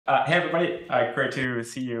Hey everybody, great to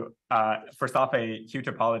see you. First off, a huge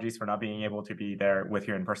apologies for not being able to be there with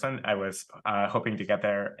you in person. I was hoping to get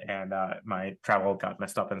there, and my travel got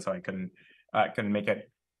messed up, and so I couldn't make it.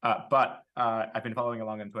 But I've been following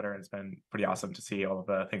along on Twitter, and it's been pretty awesome to see all of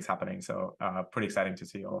the things happening. So pretty exciting to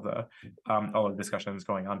see all of the discussions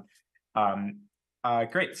going on.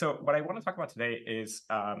 Great. So what I want to talk about today is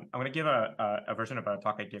I'm going to give a version of a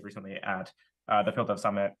talk I gave recently at the FIL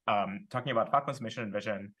Summit, talking about Filecoin's mission and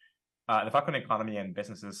vision, the Filecoin economy and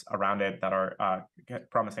businesses around it that are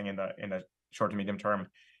promising in the short to medium term,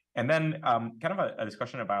 and then kind of a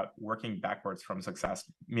discussion about working backwards from success,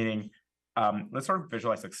 meaning let's sort of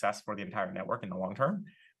visualize success for the entire network in the long term,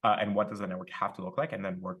 and what does the network have to look like, and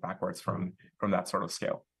then work backwards from that sort of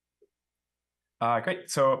scale. Great.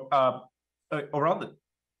 So overall,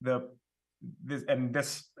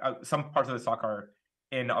 some parts of this talk are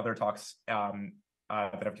in other talks that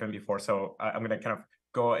I've given before. So I'm going to kind of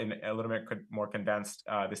go in a little bit more condensed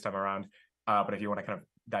this time around. But if you want to kind of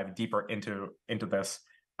dive deeper into this,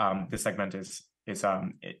 this segment is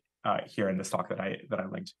here in this talk that I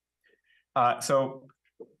linked. So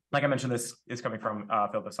like I mentioned, this is coming from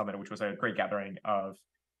FIL Summit, which was a great gathering of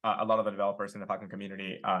a lot of the developers in the Filecoin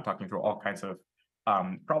community talking through all kinds of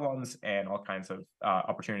problems and all kinds of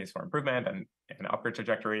opportunities for improvement and upgrade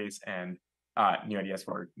trajectories and new ideas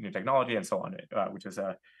for new technology and so on, which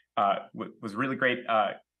was really great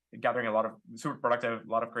gathering, a lot of super productive,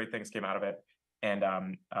 a lot of great things came out of it. And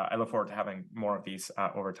I look forward to having more of these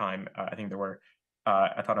over time. I think there were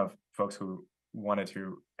a ton of folks who wanted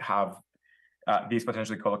to have these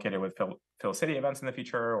potentially co-located with Phil City events in the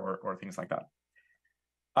future or things like that.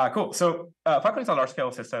 Cool. So Filecoin is a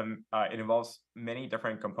large-scale system. It involves many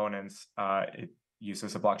different components. It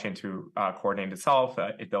uses a blockchain to coordinate itself.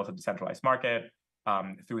 It built a decentralized market.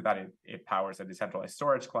 Through that, it powers a decentralized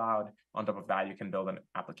storage cloud. On top of that, you can build an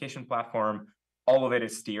application platform. All of it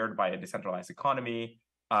is steered by a decentralized economy,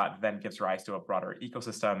 then gives rise to a broader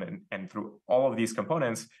ecosystem. And through all of these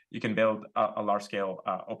components, you can build a large-scale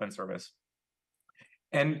open service.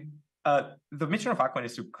 And the mission of Filecoin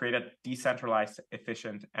is to create a decentralized,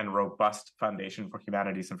 efficient, and robust foundation for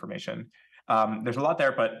humanity's information. There's a lot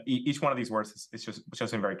there, but each one of these words is just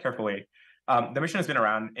chosen very carefully. The mission has been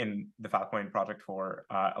around in the Filecoin project for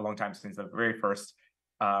a long time, since the very first,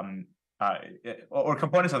 or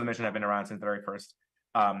components of the mission have been around since the very first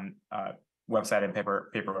website and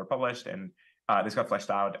paper were published, and this got fleshed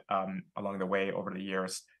out along the way over the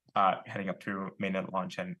years, heading up to mainnet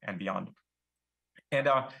launch and beyond. And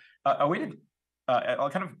I'll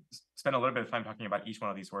kind of spend a little bit of time talking about each one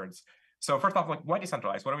of these words. So first off, like, why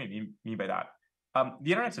decentralized? What do we mean by that?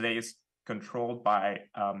 The internet today is controlled by,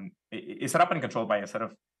 is set up and controlled by a set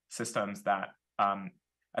of systems that, at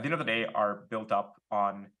the end of the day, are built up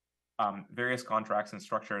on various contracts and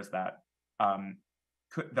structures that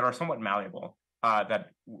that are somewhat malleable.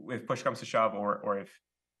 That if push comes to shove, or if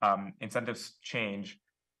incentives change,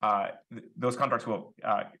 those contracts will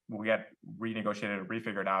get renegotiated or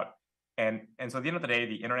refigured out. And so at the end of the day,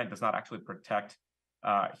 the internet does not actually protect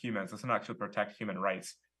humans, does not actually protect human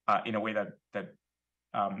rights in a way that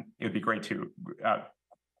it would be great to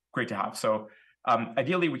have. So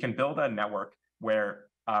ideally, we can build a network where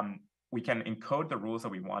we can encode the rules that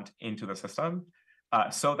we want into the system,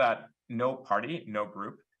 so that no party, no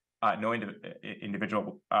group, no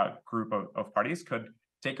individual group of parties could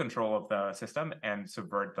take control of the system and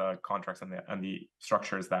subvert the contracts and the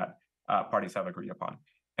structures that parties have agreed upon.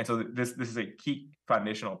 And so this is a key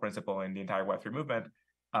foundational principle in the entire Web3 movement,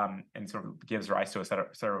 and sort of gives rise to a set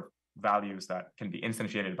of values that can be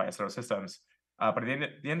instantiated by a set of systems. But at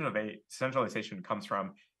the end of the day, centralization comes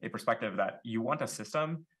from a perspective that you want a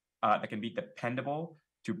system that can be dependable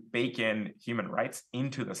to bake in human rights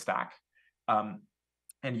into the stack. And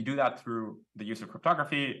you do that through the use of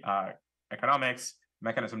cryptography, economics,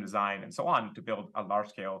 mechanism design, and so on, to build a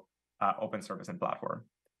large-scale open service and platform.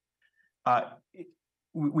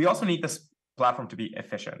 We also need this platform to be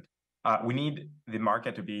efficient. We need the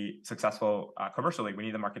market to be successful commercially. We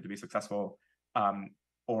need the market to be successful,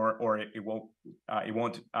 or it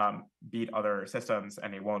won't beat other systems,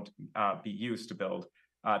 and it won't be used to build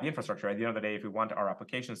the infrastructure. At the end of the day, if we want our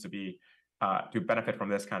applications to be to benefit from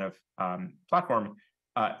this kind of platform,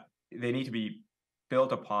 they need to be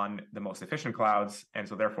built upon the most efficient clouds, and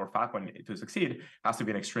so therefore Filecoin, to succeed, has to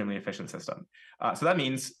be an extremely efficient system. So that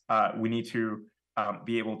means we need to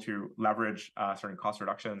be able to leverage certain cost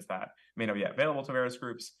reductions that may not be available to various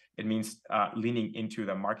groups. It means leaning into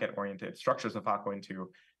the market-oriented structures of Filecoin to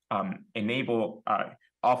enable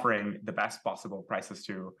offering the best possible prices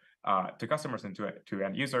to customers and to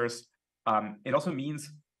end users. It also means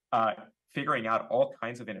figuring out all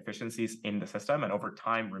kinds of inefficiencies in the system and over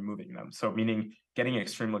time removing them. So meaning getting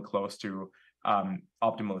extremely close to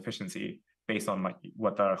optimal efficiency based on like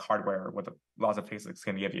what the hardware, what the laws of physics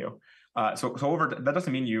can give you. So that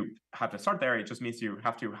doesn't mean you have to start there. It just means you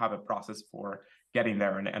have to have a process for getting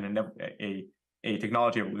there and a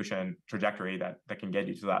technology evolution trajectory that can get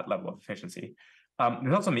you to that level of efficiency.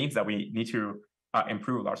 It also means that we need to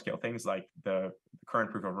improve large scale things like the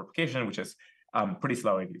current proof of replication, which is pretty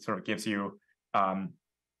slow. It sort of gives you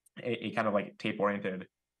a kind of like tape oriented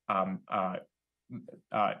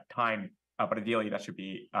time. But ideally, that should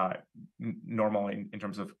be normal in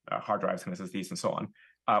terms of hard drives and SSDs and so on.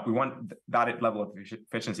 We want that level of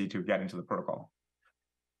efficiency to get into the protocol.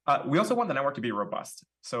 We also want the network to be robust.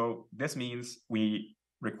 So this means we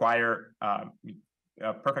require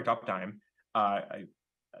perfect uptime,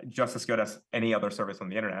 just as good as any other service on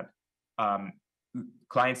the internet.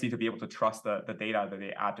 Clients need to be able to trust the data that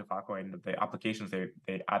they add to Filecoin, that the applications they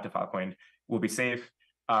add to Filecoin will be safe.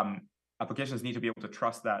 Applications need to be able to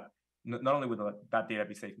trust that not only will that data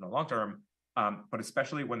be safe in the long term, but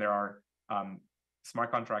especially when there are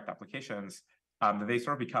smart contract applications, that they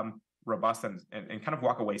sort of become robust and kind of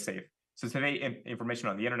walk away safe. So today, information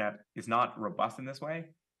on the internet is not robust in this way.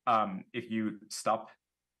 If you stop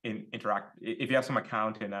if you have some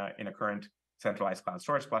account in a current centralized cloud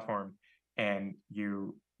storage platform, and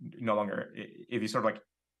you no longer, if you sort of like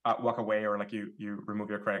walk away or like you remove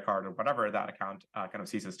your credit card or whatever, that account kind of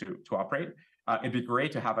ceases to operate. It'd be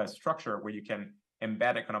great to have a structure where you can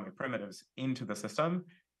embed economic primitives into the system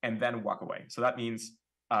and then walk away. So that means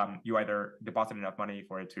you either deposit enough money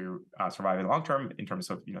for it to survive in the long term, in terms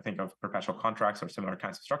of, think of perpetual contracts or similar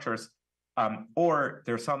kinds of structures, or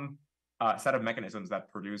there's some set of mechanisms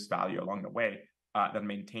that produce value along the way that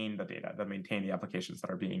maintain the data, that maintain the applications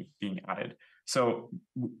that are being added. So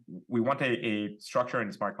we want a structure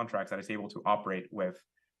in smart contracts that is able to operate with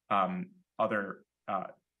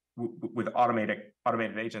with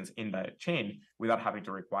automated agents in the chain without having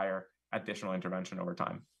to require additional intervention over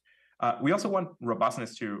time. We also want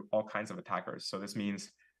robustness to all kinds of attackers. So this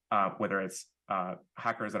means whether it's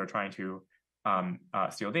hackers that are trying to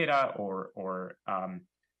steal data or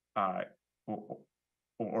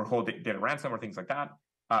hold data ransom or things like that,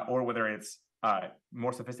 or whether it's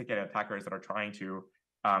more sophisticated attackers that are trying to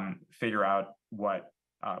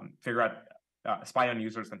spy on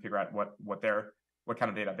users and figure out what kind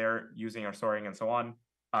of data they're using or storing and so on,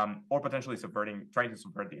 or potentially trying to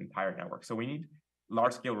subvert the entire network. So we need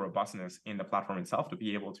large-scale robustness in the platform itself to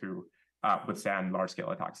be able to withstand large-scale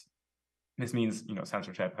attacks. This means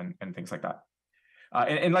censorship and things like that.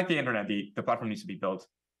 And like the internet, the platform needs to be built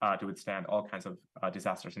to withstand all kinds of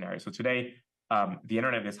disaster scenarios. So today, the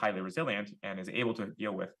internet is highly resilient and is able to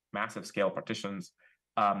deal with massive scale partitions,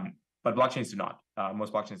 but blockchains do not.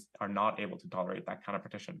 Most blockchains are not able to tolerate that kind of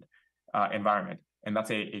partitioned environment. And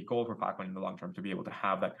that's a goal for Filecoin in the long term, to be able to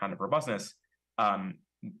have that kind of robustness,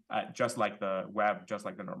 just like the web, just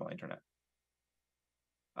like the normal internet.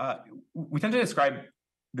 We tend to describe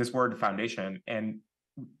this word foundation, and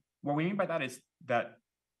what we mean by that is that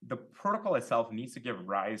the protocol itself needs to give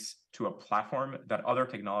rise to a platform that other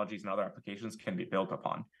technologies and other applications can be built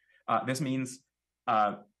upon. This means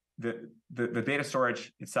the data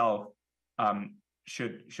storage itself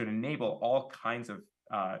should enable all kinds of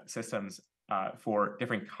systems for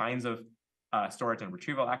different kinds of storage and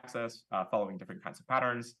retrieval access, following different kinds of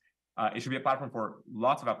patterns. It should be a platform for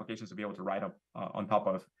lots of applications to be able to ride up on top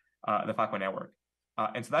of the Filecoin network.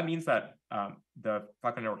 And so that means that the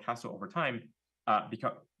Filecoin network has to, over time,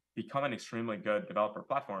 become an extremely good developer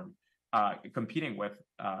platform, competing with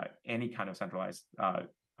any kind of centralized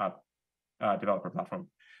developer platform.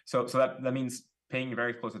 So that means paying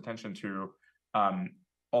very close attention to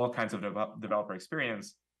all kinds of developer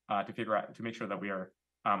experience to make sure that we are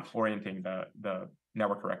orienting the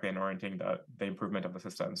network correctly and orienting the improvement of the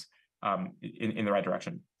systems in the right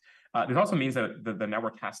direction. This also means that the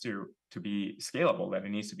network has to be scalable, that it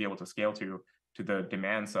needs to be able to scale to the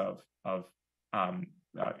demands of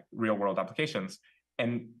real world applications.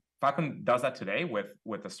 And Filecoin does that today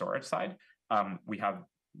with the storage side. We have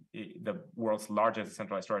the world's largest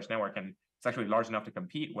centralized storage network, and it's actually large enough to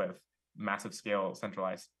compete with massive scale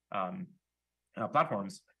centralized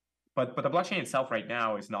platforms. But the blockchain itself right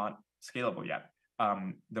now is not scalable yet.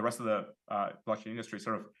 The rest of the blockchain industry is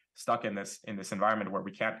sort of stuck in this environment where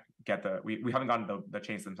we can't get we haven't gotten the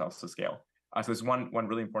chains themselves to scale. So there's one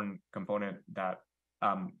really important component that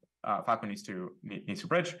Filecoin needs to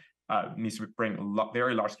bridge, needs to bring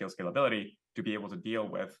very large scale scalability to be able to deal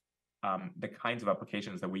with the kinds of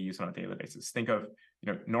applications that we use on a daily basis. Think of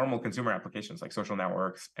normal consumer applications like social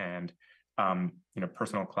networks and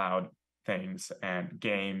personal cloud things and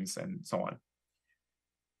games and so on.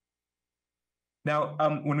 Now,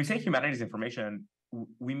 when we say humanities information,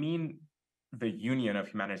 we mean the union of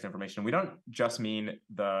humanities information. We don't just mean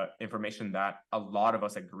the information that a lot of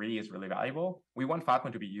us agree is really valuable. We want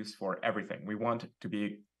Filecoin to be used for everything. We want to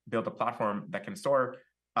build a platform that can store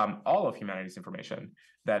all of humanities information,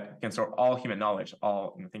 that can store all human knowledge,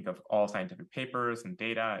 think of all scientific papers and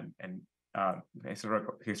data and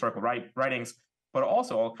historical writings, but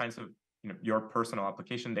also all kinds of your personal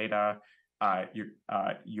application data,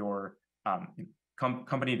 your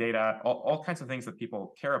company data, all kinds of things that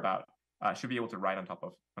people care about should be able to write on top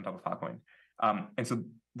of Filecoin. And so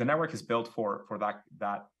the network is built for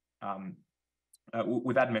that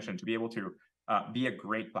with that mission, to be able to be a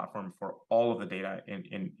great platform for all of the data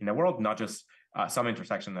in the world, not just some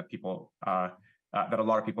intersection that people that a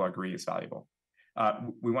lot of people agree is valuable.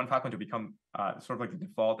 We want Filecoin to become sort of like the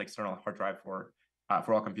default external hard drive for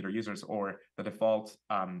all computer users, or the default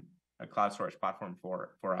cloud storage platform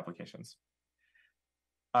for applications.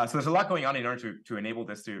 So there's a lot going on in order to enable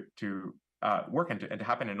this to work and to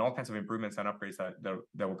happen, and all kinds of improvements and upgrades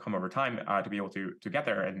that will come over time to be able to get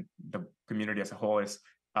there. And the community as a whole is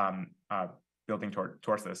building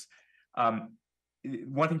towards this.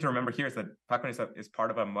 One thing to remember here is that Filecoin is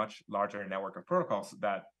part of a much larger network of protocols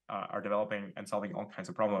that are developing and solving all kinds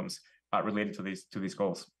of problems related to these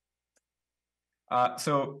goals.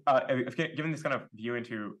 So given this kind of view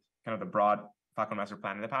into kind of the broad Filecoin master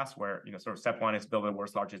plan in the past, where sort of step one is build the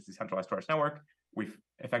world's largest decentralized storage network. We've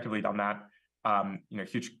effectively done that.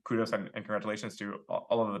 Huge kudos and congratulations to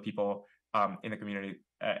all of the people in the community.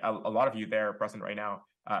 A lot of you there present right now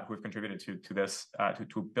who have contributed to this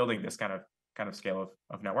to building this kind of scale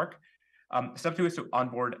of network. Step two is to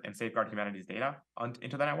onboard and safeguard humanities data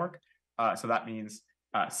into the network. So that means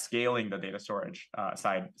scaling the data storage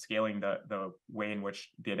side, scaling the way in which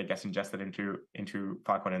data gets ingested into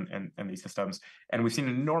Filecoin and these systems. And we've seen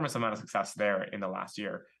an enormous amount of success there in the last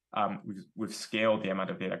year. We've scaled the amount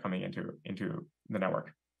of data coming into the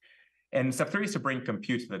network. And step three is to bring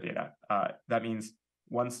compute to the data. That means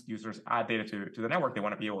once users add data to the network, they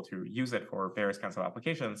want to be able to use it for various kinds of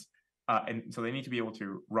applications. And so they need to be able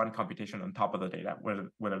to run computation on top of the data,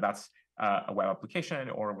 whether that's a web application,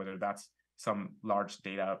 or whether that's some large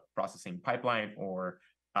data processing pipeline, or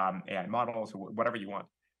AI models, or whatever you want.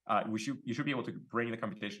 You should be able to bring the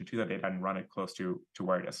computation to the data and run it close to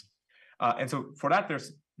where it is. And so for that,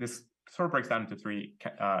 there's this sort of breaks down into three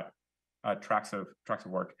tracks of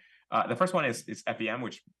work. The first one is FEM,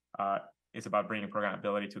 which is about bringing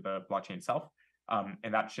programmability to the blockchain itself.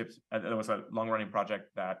 And that ships. There was a long-running project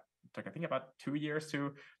that took, I think, about 2 years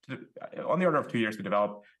on the order of 2 years to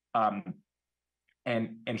develop.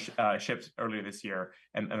 And shipped earlier this year,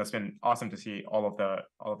 and it's been awesome to see all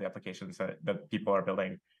of the applications that people are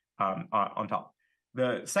building on top.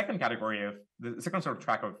 The second sort of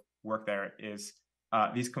track of work there is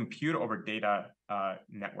these compute over data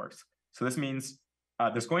networks. So this means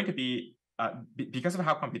there's going to be because of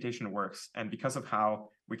how computation works, and because of how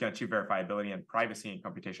we can achieve verifiability and privacy in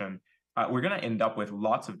computation, we're going to end up with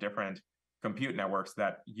lots of different compute networks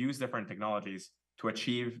that use different technologies to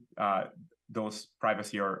achieve those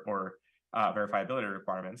privacy or verifiability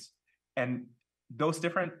requirements. And those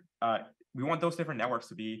different, we want those different networks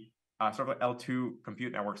to be sort of L2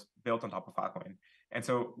 compute networks built on top of Filecoin. And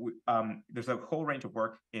so there's a whole range of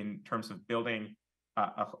work in terms of building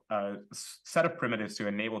a set of primitives to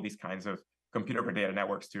enable these kinds of compute over data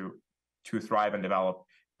networks to thrive and develop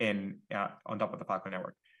on top of the Filecoin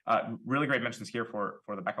network. Really great mentions here for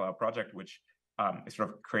the Bacalao project, which is sort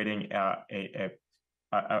of creating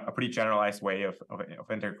a pretty generalized way of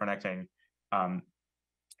interconnecting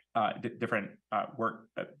different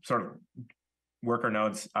sort of worker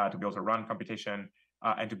nodes to be able to run computation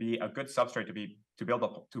and to be a good substrate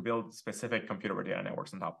to build specific compute over data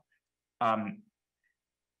networks on top.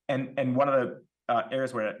 And one of the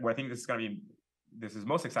areas where I think this is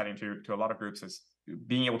most exciting to a lot of groups is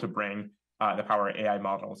being able to bring the power AI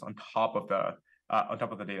models on top of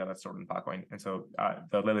the data that's stored in Filecoin. And so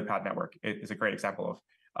the Lilypad network is a great example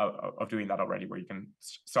of doing that already, where you can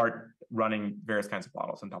start running various kinds of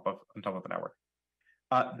models on top of the network.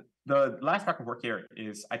 The last track of work here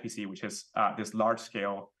is IPC, which is this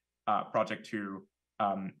large-scale project to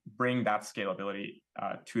bring that scalability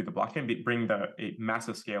to the blockchain, bring a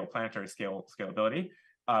massive scale, planetary scalability,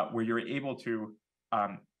 where you're able to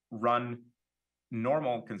run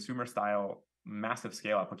normal consumer-style massive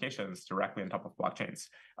scale applications directly on top of blockchains.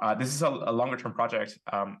 This is a longer term project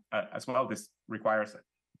as well. This requires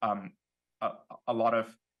a lot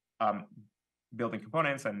of building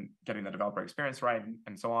components and getting the developer experience right,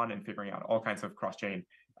 and so on, and figuring out all kinds of cross-chain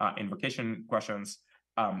invocation questions,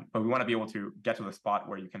 but we want to be able to get to the spot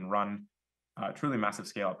where you can run truly massive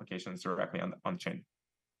scale applications directly on the chain.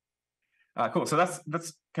 Cool. So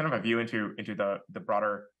that's kind of a view into the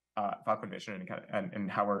broader Filecoin vision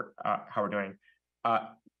and how we're doing.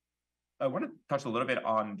 I want to touch a little bit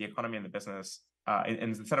on the economy and the business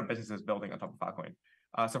and the set of businesses building on top of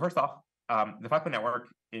Filecoin. So first off, the Filecoin network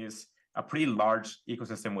is a pretty large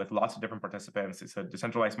ecosystem with lots of different participants. It's a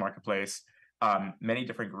decentralized marketplace. Many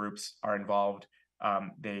different groups are involved.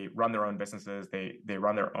 They run their own businesses. They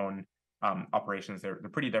run their own operations. They're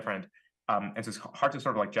pretty different. And so it's hard to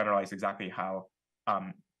sort of like generalize exactly how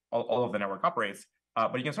all of the network operates.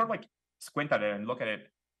 But you can sort of like squint at it and look at it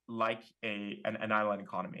like an island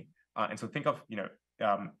economy. And so think of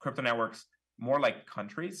crypto networks more like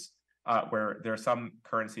countries where there's some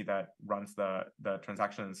currency that runs the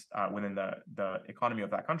transactions within the economy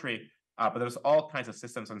of that country. But there's all kinds of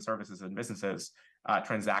systems and services and businesses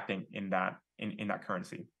transacting in that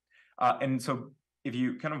currency. And so if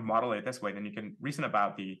you kind of model it this way, then you can reason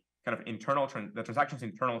about the kind of the transactions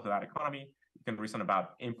internal to that economy. You can reason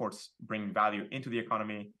about imports bringing value into the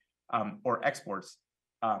economy, or exports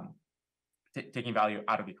taking value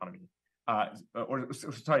out of the economy, or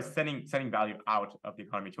sorry, sending value out of the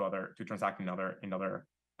economy to transact in other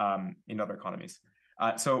economies.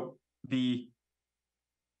 So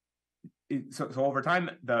over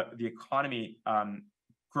time, the economy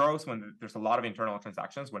grows when there's a lot of internal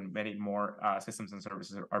transactions, when many more systems and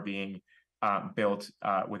services are being built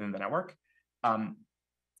within the network, and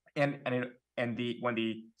when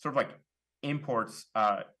the sort of like imports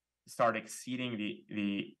start exceeding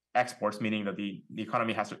the exports, meaning that the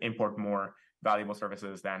economy has to import more valuable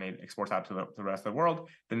services than it exports out to the rest of the world,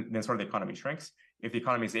 then sort of the economy shrinks. If the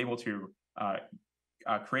economy is able to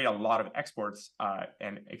create a lot of exports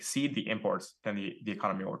and exceed the imports, then the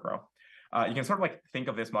economy will grow. You can sort of like think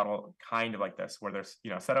of this model kind of like this, where there's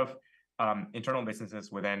a set of internal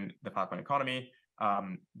businesses within the Filecoin economy.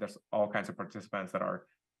 There's all kinds of participants that are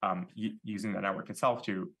using the network itself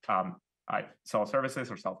to sell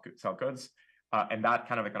services or sell goods, and that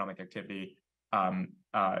kind of economic activity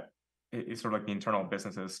is sort of like the internal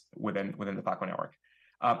businesses within the Filecoin network.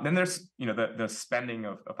 Then there's the spending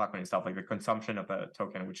of Filecoin itself, like the consumption of the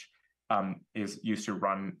token, which is used to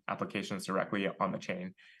run applications directly on the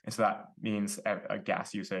chain, and so that means a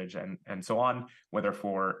gas usage and so on, whether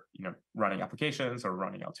for running applications or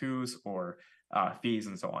running L2s or fees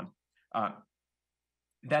and so on.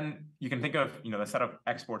 Then you can think of the set of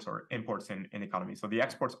exports or imports in the economy. So the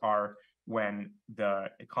exports are when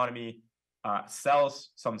the economy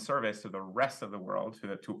sells some service to the rest of the world,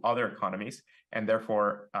 to other economies, and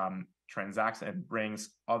therefore transacts and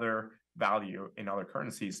brings other value in other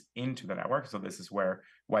currencies into the network. So this is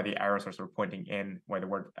why the arrows are sort of pointing in, why the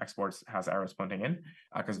word exports has arrows pointing in,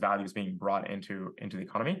 because value is being brought into the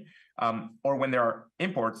economy. Or when there are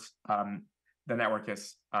imports, the network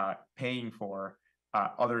is paying for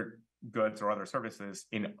other goods or other services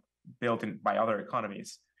built in by other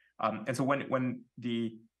economies. And so when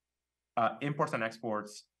the imports and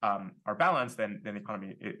exports are balanced, then the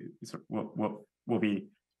economy will be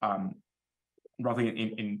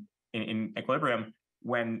roughly in equilibrium.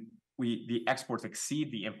 When the exports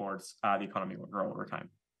exceed the imports, the economy will grow over time.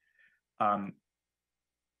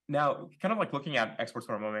 Now, kind of like looking at exports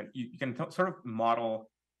for a moment, you can sort of model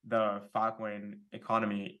the Filecoin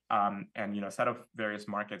economy and a set of various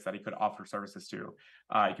markets that it could offer services to.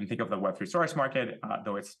 You can think of the Web3 storage market,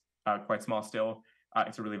 though it's quite small still.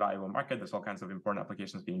 It's a really valuable market. There's all kinds of important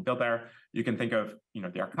applications being built there. You can think of the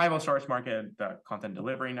archival storage market, the content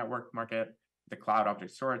delivery network market, the cloud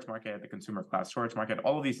object storage market, the consumer cloud storage market.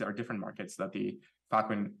 All of these are different markets that the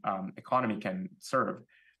Filecoin economy can serve.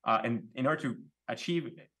 And in order to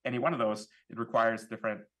achieve any one of those, it requires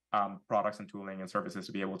different products and tooling and services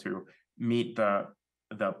to be able to meet the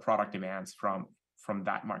product demands from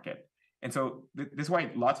that market. And so this is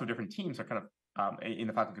why lots of different teams are kind of in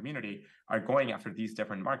the Filecoin community are going after these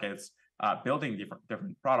different markets, building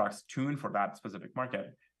different products tuned for that specific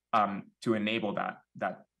market to enable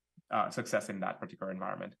that success in that particular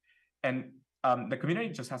environment. And the community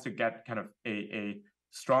just has to get kind of a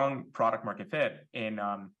strong product market fit in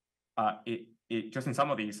just in some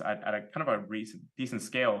of these at a kind of a decent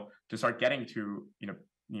scale to start getting to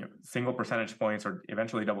single percentage points or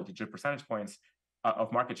eventually double-digit percentage points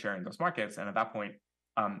of market share in those markets. And at that point,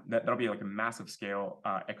 that'll be like a massive scale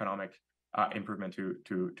economic improvement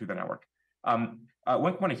to the network.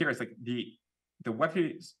 One point here is like the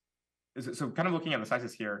Web3. So kind of looking at the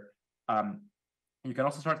sizes here, you can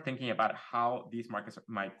also start thinking about how these markets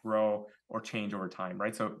might grow or change over time,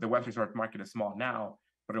 right? So the Web3 storage market is small now,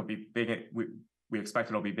 but it'll be big. we expect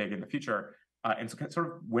it'll be big in the future. And so sort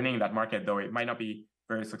of winning that market, though it might not be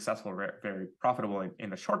very successful, very profitable in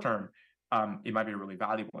the short term, it might be really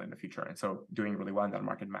valuable in the future. And so doing really well in that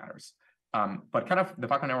market matters. But kind of the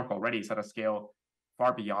Filecoin network already is at a scale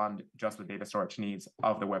far beyond just the data storage needs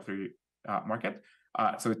of the Web3 market.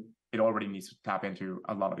 So it already needs to tap into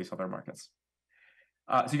a lot of these other markets.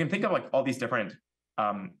 So you can think of like all these different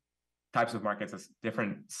types of markets as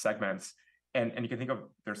different segments, and you can think of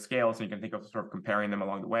their scales, and you can think of sort of comparing them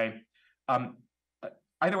along the way.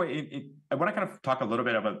 Either way, I want to kind of talk a little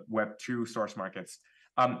bit about Web2 source markets.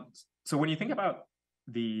 So when you think about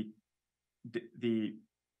the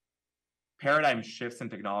paradigm shifts in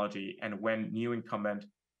technology and when new incumbent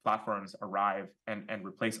platforms arrive and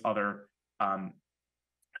replace other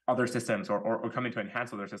systems or come in to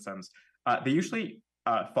enhance other systems, they usually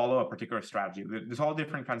follow a particular strategy. There's all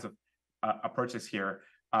different kinds of approaches here,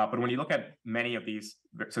 but when you look at many of these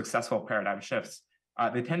successful paradigm shifts,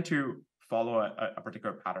 they tend to follow a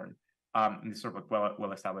particular pattern. And it's sort of like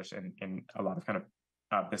well established in a lot of kind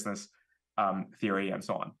of business theory and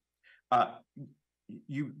so on.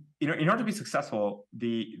 In order to be successful,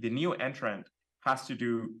 the new entrant has to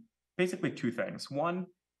do basically two things. One,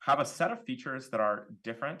 have a set of features that are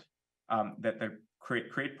different, that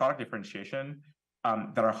create product differentiation,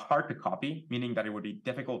 that are hard to copy, meaning that it would be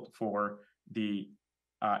difficult for the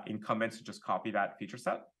incumbents to just copy that feature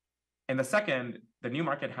set. And the second, the new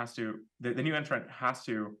entrant has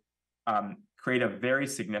to create a very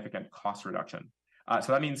significant cost reduction.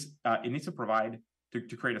 So that means it needs to provide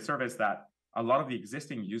to create a service that a lot of the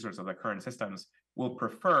existing users of the current systems will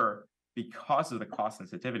prefer because of the cost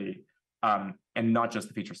sensitivity, and not just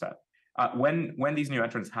the feature set. When these new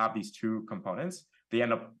entrants have these two components, they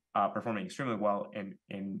end up performing extremely well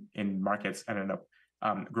in markets and end up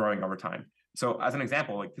growing over time. So as an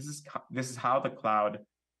example, like this is how the cloud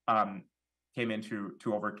came in to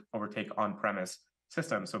overtake on-premise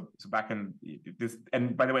systems. So back in this,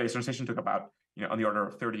 and by the way, this transition took about on the order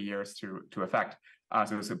of 30 years to effect.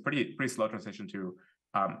 So it was a pretty slow transition to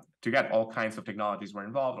get all kinds of technologies were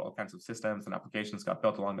involved, all kinds of systems and applications got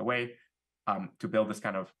built along the way to build this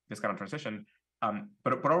kind of transition.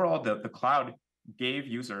 But overall, the cloud gave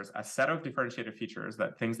users a set of differentiated features,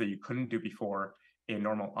 things that you couldn't do before in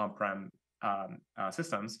normal on-prem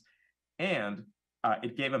systems, and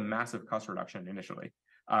it gave a massive cost reduction initially.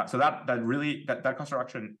 So that cost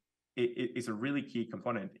reduction is a really key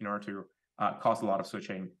component in order to cause a lot of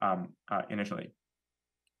switching initially.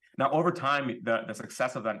 Now, over time, the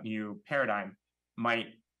success of that new paradigm might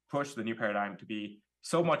push the new paradigm to be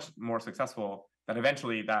so much more successful that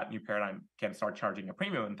eventually that new paradigm can start charging a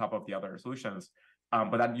premium on top of the other solutions.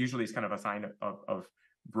 But that usually is kind of a sign of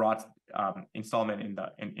broad installment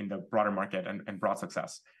in the broader market and broad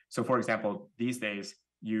success. So, for example, these days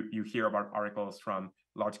you hear about articles from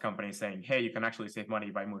large companies saying, "Hey, you can actually save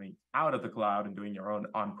money by moving out of the cloud and doing your own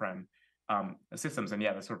on-prem systems." And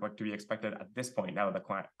yeah, that's sort of like to be expected at this point now that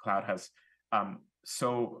the cloud has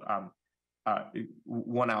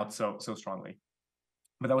won out so strongly.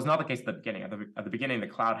 But that was not the case at the beginning. At the beginning, the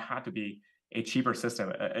cloud had to be a cheaper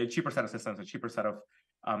system, a cheaper set of systems, a cheaper set of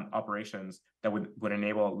operations that would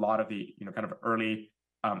enable a lot of the kind of early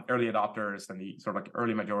adopters and the sort of like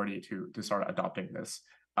early majority to start adopting this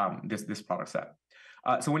product set.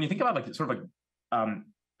 So when you think about like sort of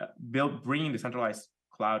like bringing decentralized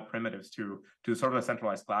cloud primitives to sort of a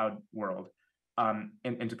centralized cloud world,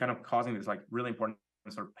 and to kind of causing this like really important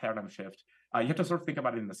sort of paradigm shift, you have to sort of think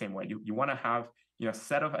about it in the same way. You want to have a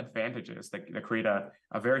set of advantages that create a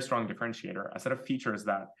very strong differentiator, a set of features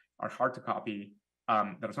that are hard to copy,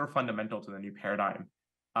 that are sort of fundamental to the new paradigm.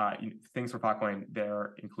 Things for Filecoin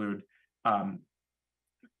there include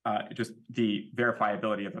just the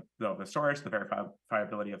verifiability of the storage, the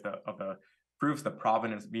verifiability of the proofs, the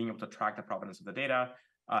provenance, being able to track the provenance of the data,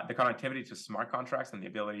 the connectivity to smart contracts, and the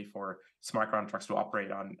ability for smart contracts to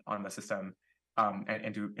operate on the system,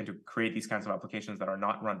 and to create these kinds of applications that are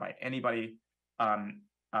not run by anybody.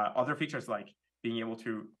 Other features like being able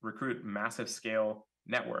to recruit massive scale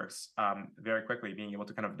networks very quickly, being able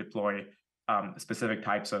to kind of deploy specific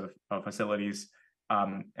types of facilities,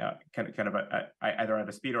 either at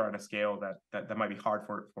a speed or at a scale that might be hard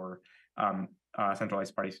for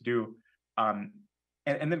centralized parties to do. And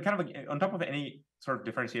then kind of like on top of any sort of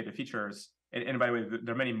differentiated features, and by the way,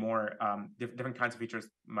 there are many more different kinds of features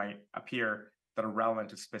might appear that are relevant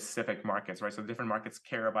to specific markets, right? So different markets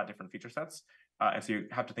care about different feature sets. And so you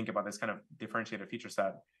have to think about this kind of differentiated feature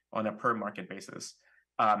set on a per market basis.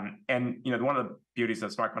 And one of the beauties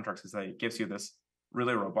of smart contracts is that it gives you this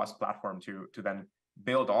really robust platform to then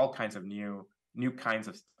build all kinds of new kinds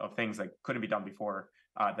of things that couldn't be done before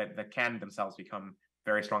that can themselves become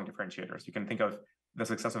very strong differentiators. You can think of the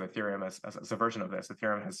success of Ethereum as a version of this.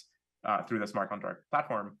 Ethereum has, through the smart contract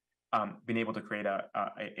platform, been able to create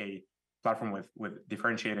a platform with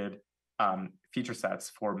differentiated feature sets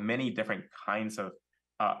for many different kinds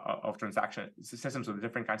of transaction systems with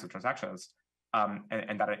different kinds of transactions,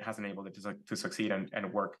 and that it has enabled it to succeed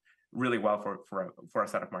and work really well for a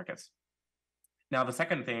set of markets. Now, the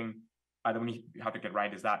second thing that we have to get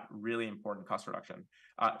right is that really important cost reduction.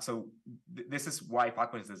 So this is why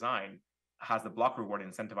Filecoin's design has the block reward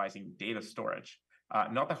incentivizing data storage,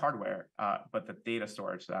 not the hardware, but the data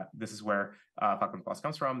storage. That this is where Filecoin Plus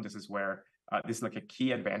comes from. This is where this is like a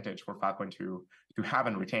key advantage for Filecoin to have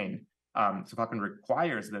and retain. So Filecoin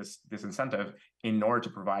requires this incentive in order to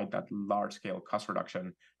provide that large scale cost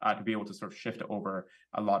reduction to be able to sort of shift over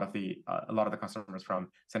a lot of the customers from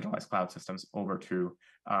centralized cloud systems over to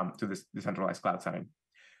this decentralized cloud setting.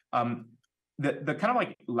 The kind of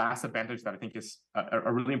like last advantage that I think is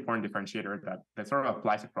a really important differentiator that sort of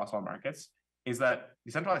applies across all markets is that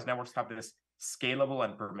decentralized networks have this scalable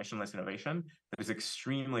and permissionless innovation that is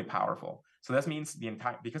extremely powerful. So this means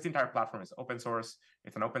because the entire platform is open source,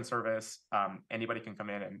 it's an open service, anybody can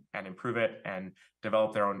come in and improve it and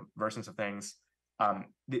develop their own versions of things.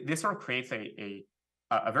 This sort of creates a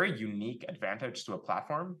very unique advantage to a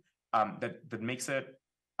platform that makes it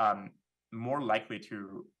more likely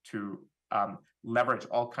to leverage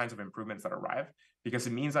all kinds of improvements that arrive, because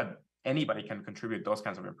it means that anybody can contribute those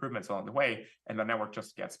kinds of improvements along the way, and the network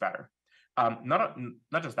just gets better. Not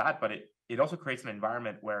just that, but it also creates an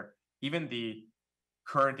environment where even the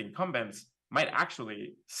current incumbents might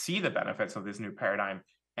actually see the benefits of this new paradigm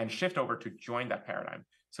and shift over to join that paradigm.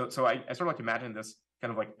 So I sort of like imagine this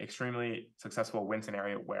kind of like extremely successful win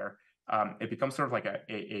scenario where it becomes sort of like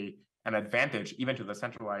an advantage even to the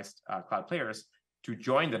centralized cloud players to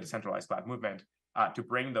join the decentralized cloud movement, to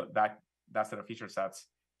bring that set of feature sets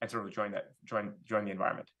and sort of join the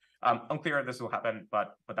environment. Unclear if this will happen,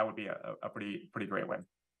 but that would be a pretty great win.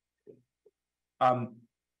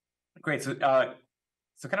 Great. So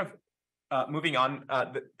kind of moving on,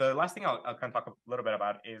 the last thing I'll kind of talk a little bit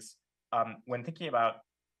about is when thinking about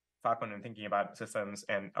Filecoin and thinking about systems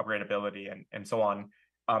and upgradability and so on,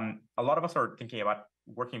 a lot of us are thinking about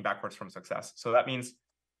working backwards from success. So that means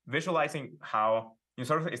visualizing how you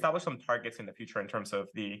sort of establish some targets in the future in terms of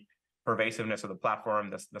the pervasiveness of the platform,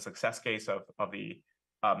 the success case of the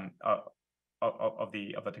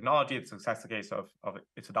technology, the success case of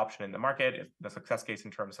its adoption in the market, the success case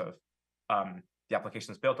in terms of the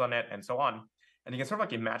applications built on it, and so on. And you can sort of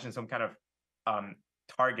like imagine some kind of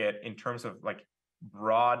target in terms of like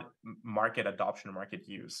broad market adoption and market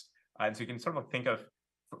use. And so you can sort of think of,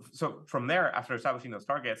 so from there, after establishing those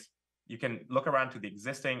targets, you can look around to the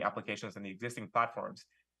existing applications and the existing platforms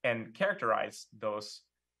and characterize those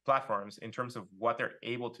platforms in terms of what they're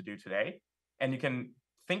able to do today. And you can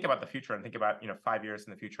think about the future and think about 5 years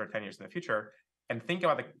in the future, 10 years in the future, and think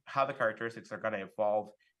about how the characteristics are going to evolve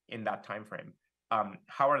in that time frame.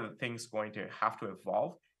 How are the things going to have to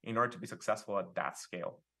evolve in order to be successful at that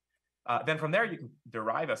scale? Then from there, you can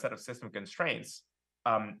derive a set of system constraints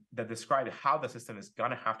that describe how the system is going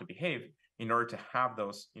to have to behave in order to have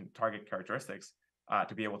those target characteristics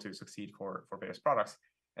to be able to succeed for various products.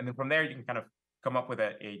 And then from there, you can kind of come up with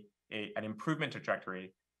an improvement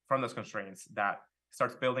trajectory from those constraints that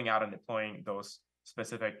starts building out and deploying those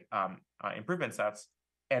specific improvement sets,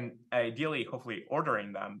 and ideally, hopefully,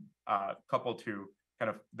 ordering them coupled to kind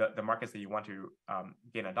of the markets that you want to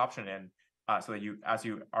gain adoption in, so that as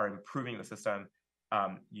you are improving the system,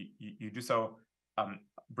 you do so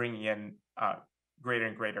bringing in greater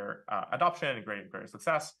and greater adoption and greater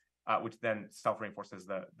success, which then self-reinforces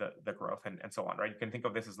the growth and so on, right? You can think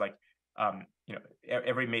of this as like,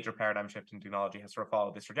 every major paradigm shift in technology has sort of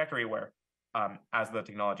followed this trajectory where as the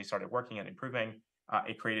technology started working and improving,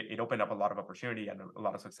 it opened up a lot of opportunity and a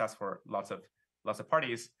lot of success for lots of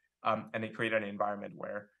parties, and it created an environment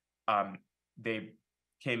where they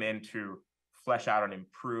came in to flesh out and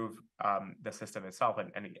improve the system itself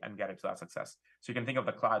and get it to that success. So you can think of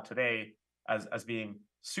the cloud today as being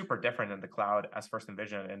super different than the cloud as first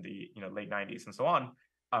envisioned in the late 90s and so on,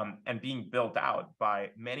 and being built out by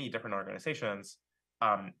many different organizations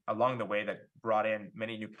along the way that brought in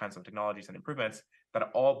many new kinds of technologies and improvements that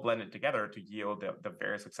all blended together to yield the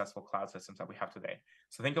very successful cloud systems that we have today.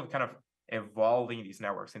 So think of kind of evolving these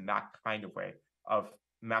networks in that kind of way of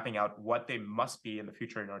mapping out what they must be in the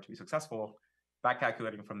future in order to be successful, back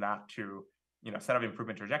calculating from that to a set of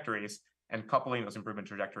improvement trajectories, and coupling those improvement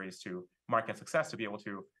trajectories to market success to be able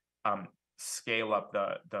to scale up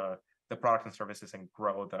the products and services and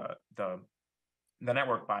grow the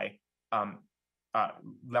network by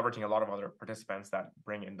leveraging a lot of other participants that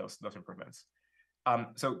bring in those improvements.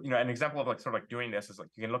 So an example of like sort of like doing this is like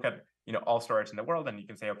you can look at all storage in the world, and you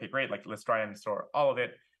can say, okay, great, like let's try and store all of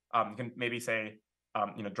it. You can maybe say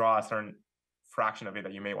draw a certain fraction of it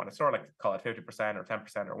that you may want to store, like call it 50% or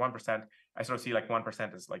 10% or 1%. I sort of see like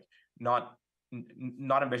 1% is like not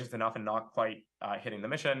ambitious enough and not quite hitting the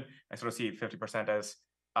mission. I sort of see 50% as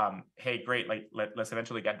hey, great, like let's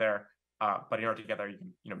eventually get there. But in order to get there, you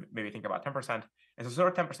can maybe think about 10%. And so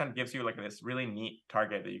sort of 10% gives you like this really neat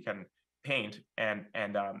target that you can paint and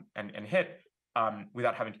hit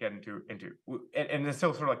without having to get into and it's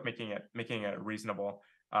still sort of like making a reasonable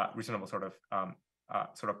sort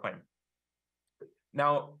of claim.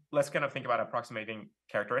 Now let's kind of think about approximating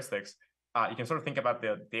characteristics. You can sort of think about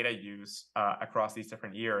the data use across these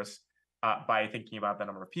different years by thinking about the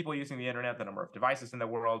number of people using the internet, the number of devices in the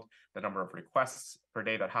world, the number of requests per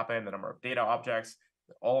day that happen, the number of data objects,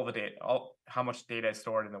 all the data, how much data is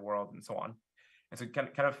stored in the world, and so on. And so you can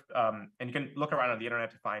kind of, and you can look around on the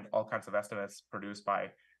internet to find all kinds of estimates produced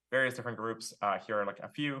by various different groups. Here are like a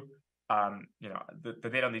few. The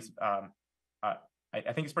data on these,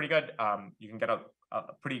 I think it's pretty good. You can get a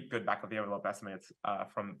pretty good back of the envelope estimates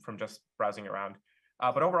from just browsing around.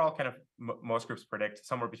 But overall, kind of most groups predict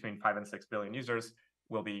somewhere between 5 and 6 billion users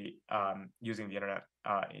will be using the internet,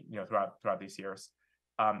 throughout these years.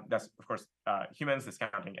 That's of course humans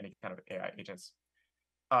discounting any kind of AI agents.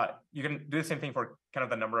 You can do the same thing for kind of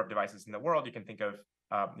the number of devices in the world. You can think of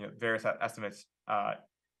various estimates.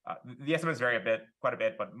 The estimates vary quite a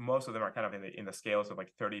bit, but most of them are kind of in the scales of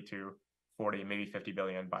like 30 to 40, maybe 50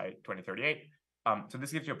 billion by 2038. So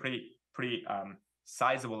this gives you a pretty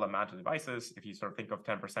sizable amount of devices. If you sort of think of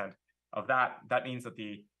 10% of that, that means that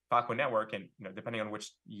the Filecoin network, and depending on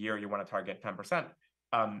which year you want to target 10%,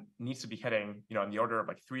 needs to be hitting on the order of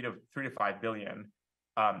like 3 to 5 billion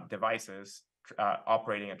devices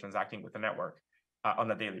operating and transacting with the network on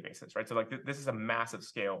a daily basis, right? So like this is a massive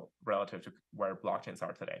scale relative to where blockchains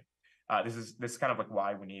are today. This is kind of like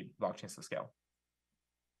why we need blockchains to scale.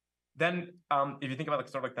 Then, if you think about like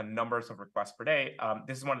sort of like the numbers of requests per day,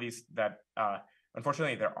 this is one of these that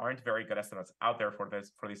unfortunately there aren't very good estimates out there for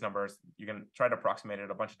these numbers. You can try to approximate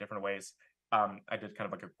it a bunch of different ways. I did kind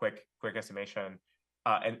of like a quick estimation,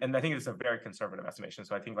 and I think it's a very conservative estimation.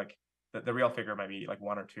 So I think like the real figure might be like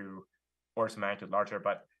 1 or 2 orders of magnitude larger,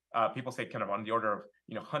 but people say kind of on the order of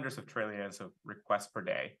hundreds of trillions of requests per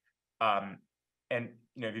day. And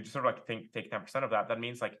if you just sort of like take 10% of that, that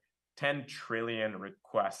means like 10 trillion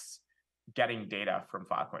requests getting data from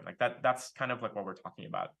Filecoin. Like that's kind of like what we're talking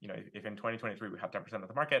about. If in 2023 we have 10% of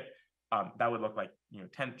the market, that would look like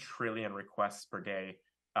 10 trillion requests per day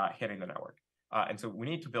hitting the network. And so we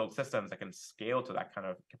need to build systems that can scale to that kind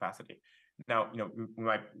of capacity. Now, we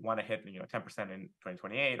might want to hit 10% in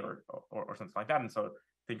 2028 or something like that. And so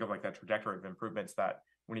think of like that trajectory of improvements that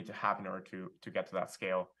we need to have in order to get to that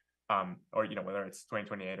scale. Or whether it's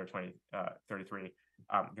 2028 or 2033, you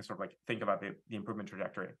can sort of like think about the improvement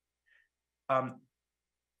trajectory.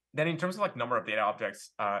 Then in terms of like number of data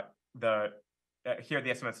objects, here the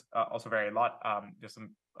estimates also vary a lot. There's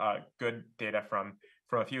some good data from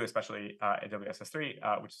a few, especially AWS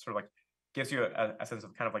S3, which sort of like gives you a sense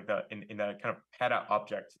of kind of like in the kind of peta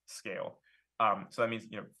object scale. So that means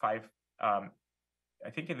 5. I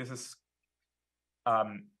think this is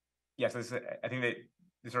yes. I think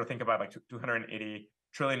they sort of think about like 280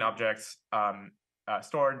 trillion objects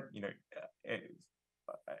stored,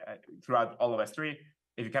 throughout all of S3.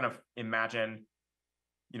 If you kind of imagine,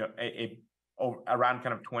 around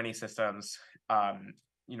kind of 20 systems,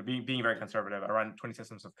 being very conservative, around 20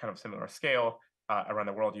 systems of kind of similar scale around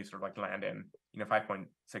the world, you sort of like land in 5.6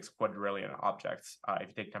 quadrillion objects. If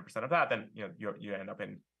you take 10% of that, then you end up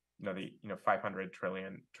in the 500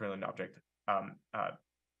 trillion object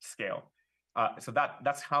scale. So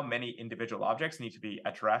that's how many individual objects need to be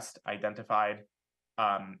addressed, identified,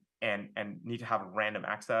 and need to have random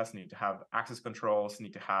access, need to have access controls,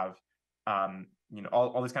 need to have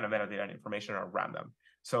all this kind of metadata and information around them.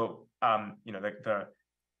 So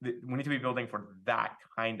we need to be building for that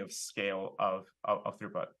kind of scale of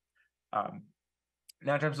throughput.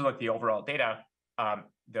 Now, in terms of like the overall data,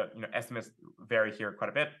 the estimates vary here quite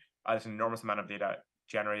a bit. There's an enormous amount of data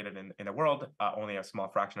generated in the world. Only a small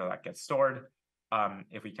fraction of that gets stored.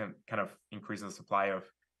 If we can kind of increase the supply of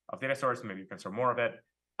data stores, maybe we can store more of it.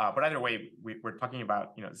 But either way, we're talking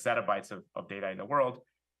about zettabytes of data in the world.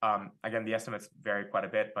 Again, the estimates vary quite a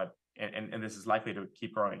bit, but and this is likely to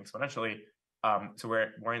keep growing exponentially. So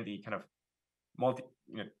we're in the kind of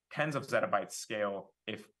tens of zettabytes scale.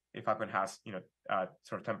 If Filecoin has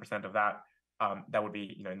sort of 10% of that, that would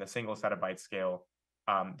be in the single zettabyte scale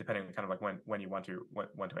depending on kind of like when you want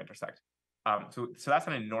to intersect. So that's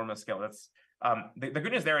an enormous scale. That's the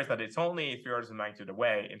good news there is that it's only 3 orders of magnitude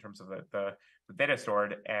away in terms of the data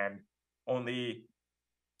stored, and only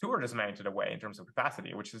 2 orders of magnitude away in terms of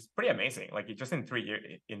capacity, which is pretty amazing. Like just in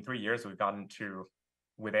 3 years, we've gotten to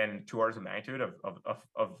within 2 orders of magnitude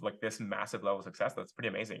of like this massive level of success. That's pretty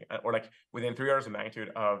amazing. Or like within 3 orders of magnitude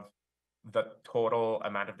of the total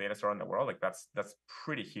amount of data stored in the world. Like that's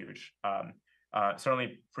pretty huge.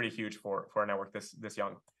 Certainly pretty huge for a network this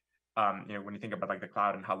young. When you think about like the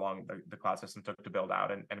cloud and how long the cloud system took to build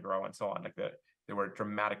out and grow and so on, like they were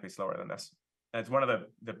dramatically slower than this. And it's one of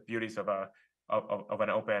the beauties of an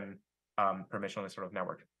open permissionless sort of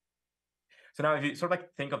network. So now if you sort of like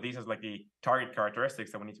think of these as like the target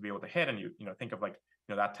characteristics that we need to be able to hit, and you think of like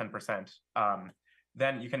that 10%,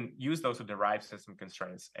 then you can use those to derive system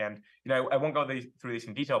constraints. And I won't go through these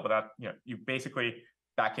in detail, but that you basically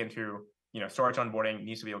back into storage onboarding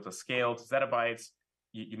needs to be able to scale to zettabytes.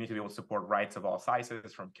 You need to be able to support writes of all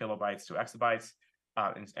sizes from kilobytes to exabytes.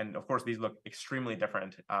 And of course, these look extremely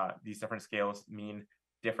different. These different scales mean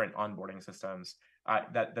different onboarding systems.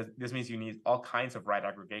 This means you need all kinds of write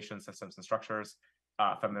aggregation systems and structures,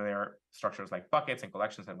 familiar structures like buckets and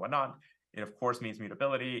collections and whatnot. It of course means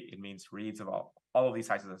mutability. It means reads of all of these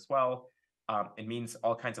sizes as well. It means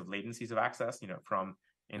all kinds of latencies of access, from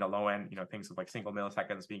in a low end, things like single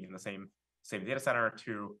milliseconds being in the same data center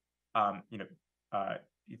to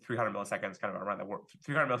 300 milliseconds kind of around the world,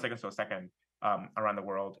 300 milliseconds to a second around the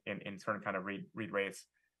world in certain kind of read rates.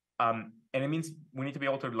 And it means we need to be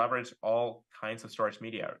able to leverage all kinds of storage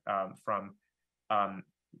media, from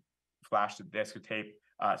flash to disk to tape.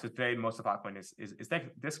 So today, most of Filecoin is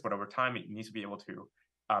disk, but over time, it needs to be able to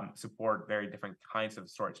support very different kinds of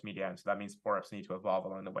storage media. And so that means POREPs need to evolve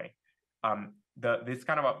along the way. This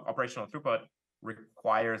kind of operational throughput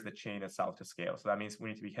requires the chain itself to scale. So that means we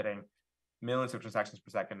need to be hitting millions of transactions per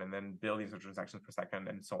second and then billions of transactions per second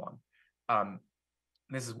and so on.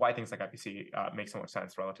 This is why things like IPC make so much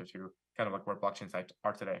sense relative to kind of like where blockchains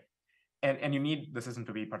are today. And you need the system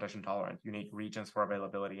to be partition tolerant. You need regions for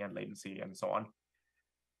availability and latency and so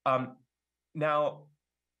on. Now,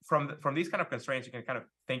 from these kind of constraints, you can kind of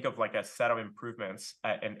think of like a set of improvements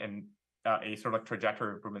and a sort of like trajectory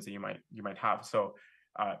of improvements that you might have. So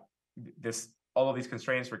all of these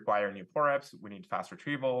constraints require new POREPs. We need fast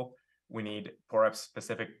retrieval. We need POREPs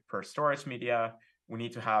specific per storage media. We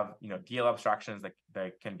need to have DL abstractions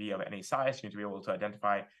that can be of any size. You need to be able to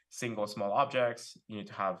identify single small objects. You need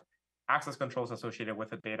to have access controls associated with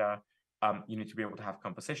the data. You need to be able to have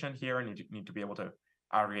composition here, and you need to be able to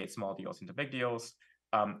aggregate small deals into big deals.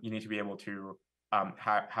 You need to be able to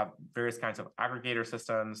have various kinds of aggregator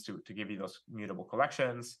systems to give you those mutable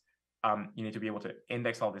collections. You need to be able to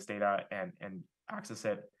index all this data and access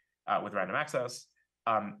it with random access.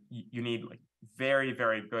 You need like very,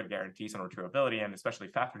 very good guarantees on retrievability, and especially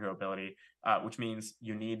fast retrievability, which means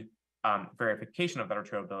you need verification of that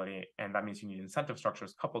retrievability, and that means you need incentive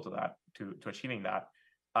structures coupled to that to achieving that.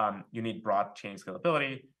 You need broad chain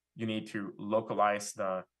scalability. You need to localize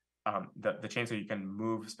the chain so you can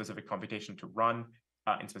move specific computation to run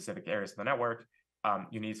in specific areas of the network.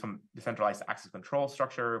 You need some decentralized access control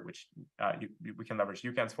structure, which we can leverage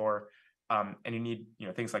UCANs for. And you need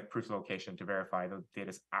things like proof of location to verify the data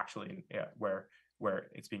is actually where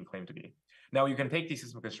it's being claimed to be. Now you can take these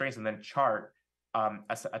system constraints and then chart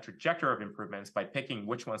a trajectory of improvements by picking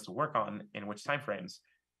which ones to work on in which timeframes,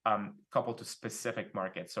 coupled to specific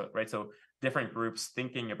markets. So different groups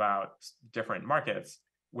thinking about different markets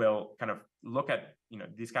will kind of look at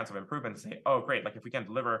these kinds of improvements and say, oh great, like if we can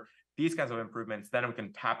deliver these kinds of improvements, then we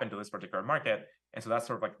can tap into this particular market. And so that's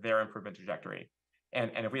sort of like their improvement trajectory. And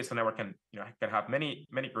if we as a network can have many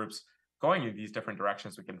groups going in these different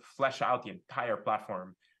directions, we can flesh out the entire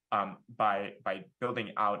platform by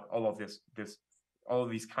building out all of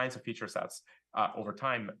these kinds of feature sets over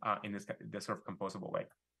time in this sort of composable way.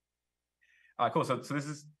 Cool. So this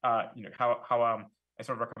is how I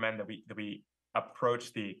sort of recommend that we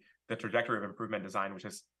approach the trajectory of improvement design, which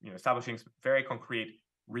is establishing very concrete,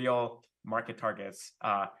 real market targets,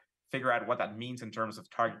 figure out what that means in terms of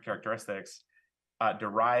target characteristics,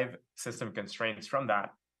 derive system constraints from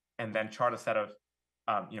that, and then chart a set of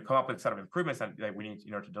come up with a set of improvements that we need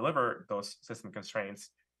to deliver those system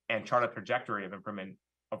constraints, and chart a trajectory of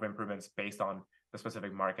improvements based on the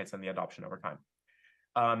specific markets and the adoption over time.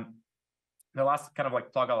 The last kind of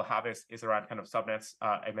like plug I'll have is around kind of subnets.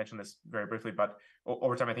 I mentioned this very briefly, but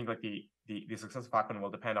over time, I think like the success of Filecoin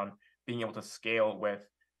will depend on being able to scale with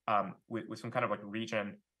some kind of like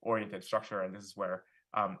region-oriented structure, and this is where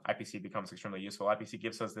IPC becomes extremely useful. IPC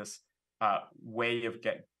gives us this way of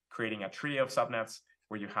creating a tree of subnets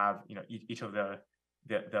where you have each of the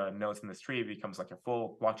nodes in this tree becomes like a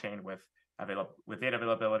full blockchain with data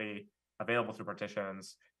availability, available through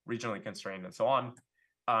partitions, regionally constrained, and so on.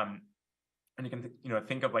 And you can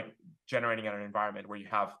think of like generating an environment where you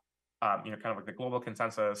have kind of like the global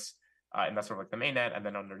consensus, and that's sort of like the mainnet, and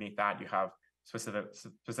then underneath that you have specific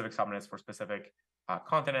subnets for specific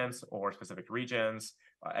continents or specific regions,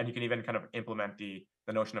 and you can even kind of implement the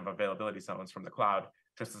notion of availability zones from the cloud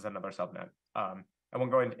just as another subnet. I won't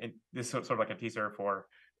go in this is sort of like a teaser for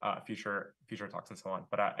future talks and so on.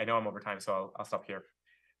 But I know I'm over time, so I'll stop here.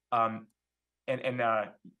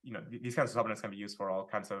 These kinds of subnets can be used for all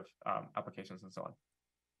kinds of applications and so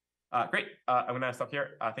on. Great. I'm going to stop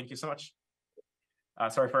here. Thank you so much.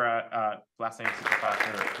 Sorry for blasting super fast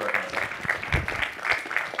through our time.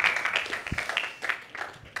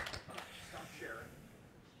 Stop sharing,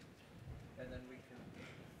 and then we can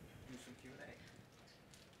do some Q&A.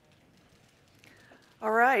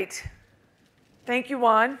 All right. Thank you,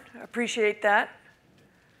 Juan. Appreciate that.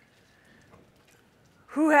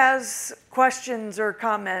 Who has questions or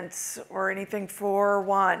comments or anything for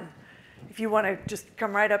Juan? If you want to just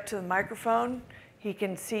come right up to the microphone, he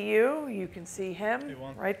can see you. You can see him. Hey,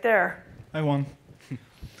 Juan. Right there. Hi, Juan.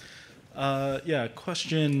 Yeah,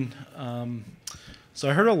 question. So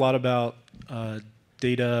I heard a lot about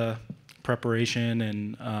data preparation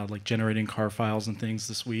and like generating car files and things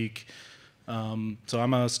this week. So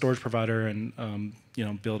I'm a storage provider and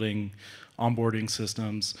building onboarding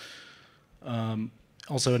systems.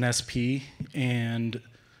 Also an SP, and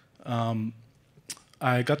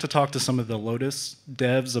I got to talk to some of the Lotus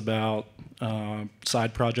devs about a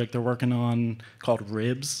side project they're working on called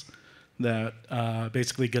Ribs that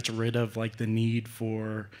basically gets rid of like the need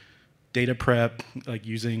for data prep, like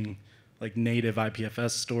using like native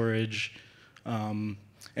IPFS storage, and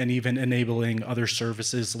even enabling other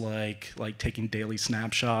services like taking daily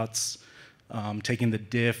snapshots, taking the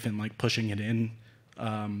diff and like pushing it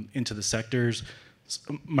into the sectors.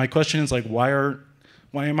 So my question is like, why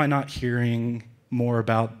am I not hearing more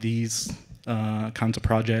about these kinds of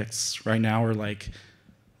projects right now, or like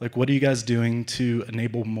what are you guys doing to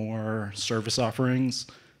enable more service offerings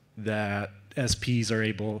that SPs are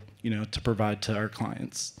able to provide to our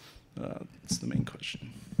clients? That's the main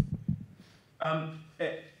question.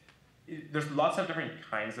 There's lots of different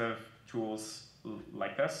kinds of tools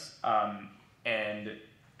like this, and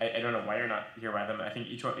I don't know why you're not hearing about them. I think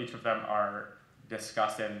each of them are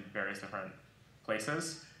discussed in various different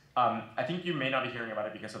places. I think you may not be hearing about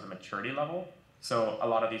it because of the maturity level. So a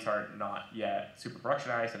lot of these are not yet super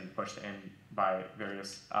productionized and pushed in by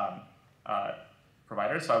various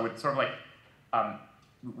providers. So I would sort of like,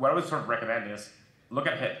 what I would sort of recommend is look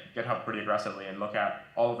at GitHub pretty aggressively and look at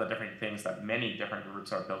all of the different things that many different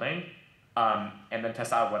groups are building, and then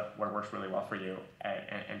test out what works really well for you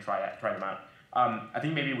and try them out. I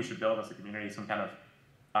think maybe we should build as a community some kind of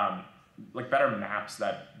like better maps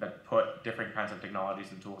that put different kinds of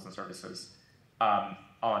technologies and tools and services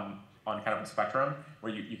on kind of a spectrum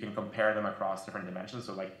where you can compare them across different dimensions.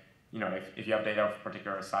 So like, if you have data of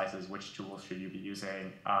particular sizes, which tools should you be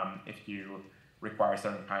using? If you require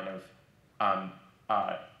certain kind of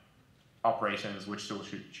operations, which tools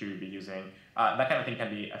should you be using? That kind of thing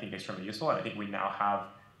can be, I think, extremely useful. And I think we now have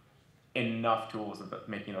enough tools that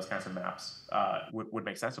making those kinds of maps would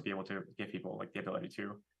make sense to be able to give people like the ability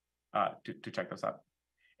to check those out.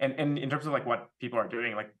 And in terms of like what people are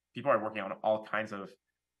doing, like people are working on all kinds of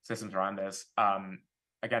systems around this.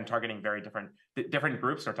 Again, targeting very different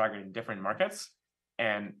groups are targeting different markets,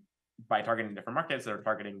 and by targeting different markets, they're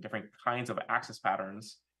targeting different kinds of access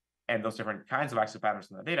patterns, and those different kinds of access patterns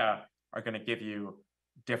in the data are going to give you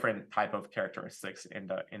different type of characteristics in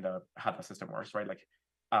the how the system works, right? Like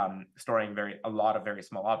storing a lot of very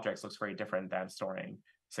small objects looks very different than storing,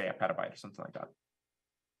 say, a petabyte or something like that.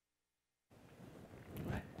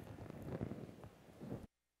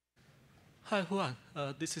 Hi, Juan.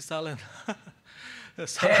 This is Alan.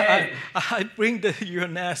 So hey. I bring your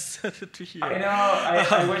NAS to here. I know.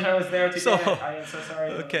 I wish I was there to get it. I am so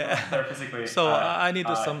sorry. Okay. I'm not there physically. So I need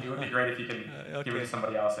some. It would be great if you can give it to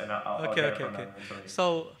somebody else, and I'll get it from them eventually.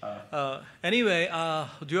 So anyway,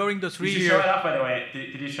 during the 3 years. Did you show it off, by the way?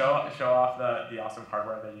 Did you show off the awesome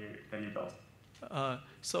hardware that you built?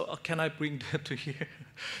 So can I bring that to here?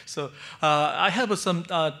 So I have some,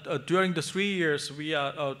 during the 3 years, we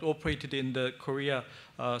operated in the Korea,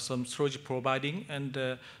 some storage providing,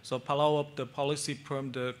 and so follow up the policy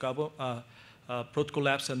from the protocol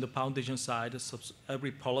labs and the foundation side, so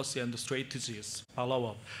every policy and the strategies follow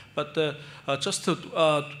up. But just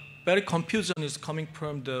very confusion is coming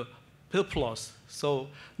from the PIL Plus. So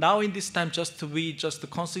now in this time, we just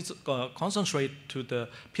concentrate to the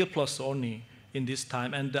PIL Plus only in this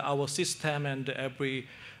time, and our system and every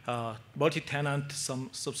multi-tenant some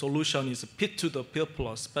solution is fit to the PIL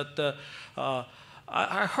Plus. But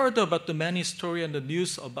I heard about the many story and the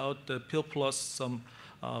news about the PIL Plus some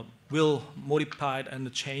will modified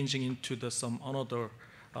and changing into some another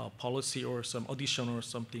policy or some addition or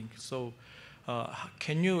something. So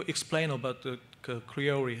can you explain about the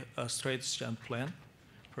clear strategy and plan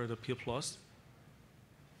for the PIL Plus?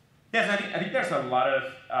 Yes, I think there's a lot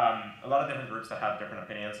of different groups that have different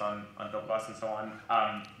opinions on PIL Plus and so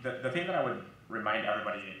on. The thing that I would remind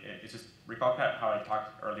everybody is just recall how I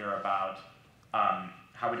talked earlier about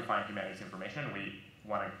how we define humanities information. We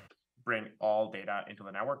want to bring all data into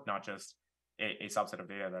the network, not just a subset of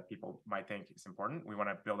data that people might think is important. We want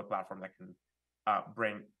to build a platform that can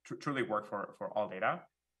truly work for all data.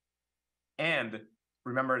 And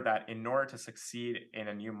remember that in order to succeed in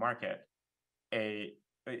a new market,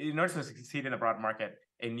 in order to succeed in a broad market,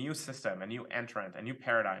 a new system, a new entrant, a new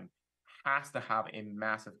paradigm has to have a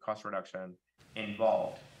massive cost reduction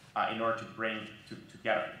involved in order to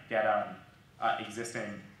get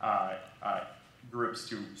existing groups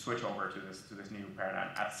to switch over to this new paradigm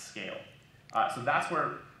at scale. So that's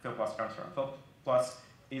where FIL Plus comes from. FIL Plus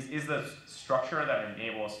is the structure that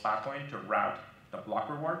enables Filecoin to route the block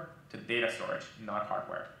reward to data storage, not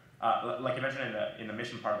hardware. Like I mentioned in the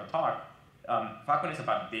mission part of the talk, Filecoin is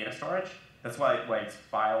about data storage. That's why it's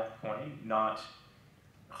Filecoin, not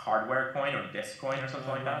hardware coin or disk coin or something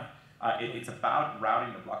like that. It's about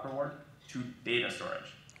routing the block reward to data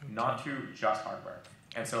storage, not to just hardware.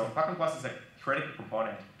 And so Filecoin Plus is a critical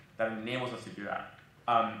component that enables us to do that.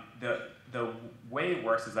 The way it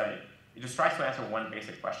works is that it just tries to answer one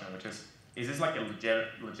basic question, which is this like a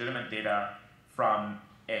legitimate data from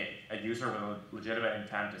a user with a legitimate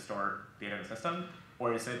intent to store data in the system,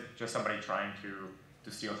 or is it just somebody trying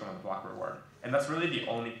to steal some of the block reward? And that's really the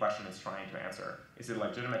only question it's trying to answer. Is it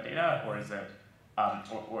legitimate data, or is it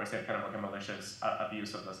kind of like a malicious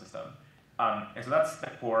abuse of the system? And so that's the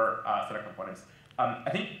core set of components. I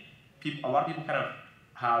think a lot of people kind of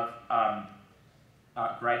have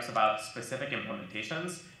gripes about specific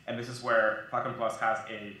implementations, and this is where Filecoin Plus has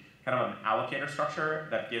a kind of an allocator structure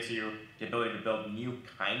that gives you the ability to build new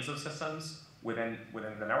kinds of systems within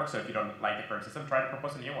the network. So if you don't like the current system, try to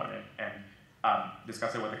propose a new one and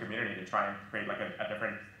discuss it with the community to try and create like a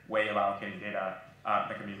different way of allocating data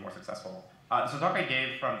that can be more successful. So talk I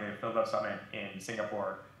gave from the FIL Dev Summit in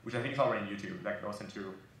Singapore, which I think is already on YouTube, that goes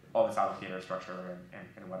into all this allocator structure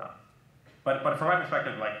and whatnot. But from my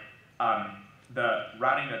perspective, like the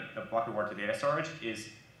routing the block reward to data storage is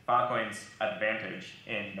Filecoin's advantage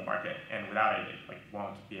in the market, and without it, it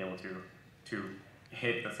won't be able to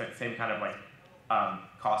hit the same kind of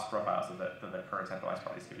cost profiles that the current centralized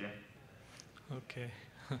parties give you. Okay,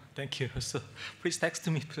 thank you. So please text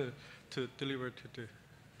me to deliver to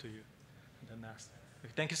you. And then ask.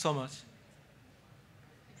 Thank you so much.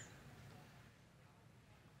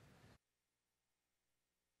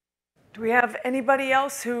 Do we have anybody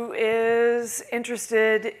else who is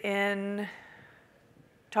interested in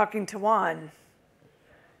talking to Juan?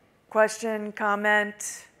 Question,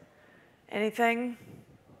 comment, anything?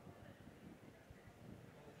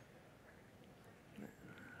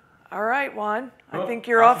 All right, Juan. Cool. I think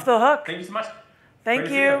you're awesome. Off the hook. Thank you so much. Thank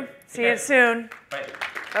you. See you soon. Bye.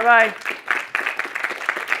 Bye-bye.